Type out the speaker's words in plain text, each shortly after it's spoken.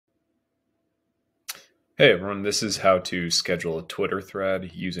Hey everyone, this is how to schedule a Twitter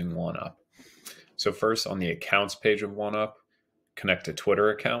thread using OneUp. So first on the accounts page of OneUp, connect a Twitter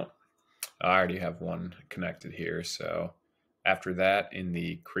account. I already have one connected here. So after that, in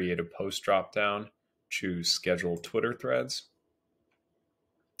the create a post dropdown, choose schedule Twitter threads.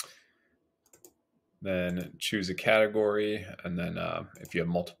 Then choose a category. And then if you have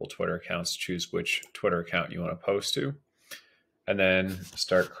multiple Twitter accounts, choose which Twitter account you want to post to. And then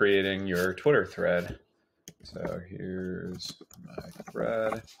start creating your Twitter thread. So here's my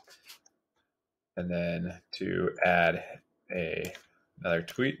thread. And then to add another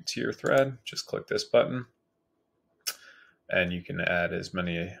tweet to your thread, just click this button. And you can add as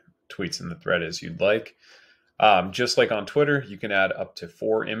many tweets in the thread as you'd like. Just like on Twitter, you can add up to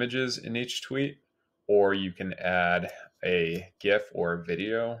 4 images in each tweet, or you can add a GIF or a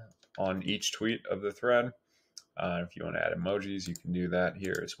video on each tweet of the thread. If you want to add emojis, you can do that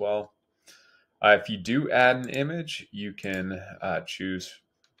here as well. If you do add an image, you can choose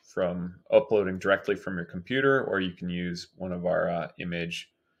from uploading directly from your computer, or you can use one of our image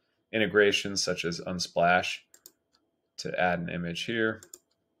integrations such as Unsplash to add an image here.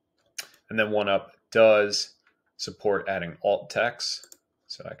 And then OneUp does support adding alt text.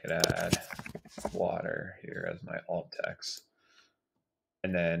 So I could add water here as my alt text.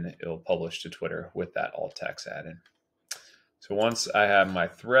 And then it'll publish to Twitter with that alt text added. So once I have my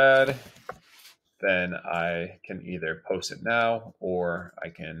thread, then I can either post it now or I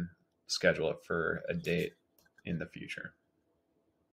can schedule it for a date in the future.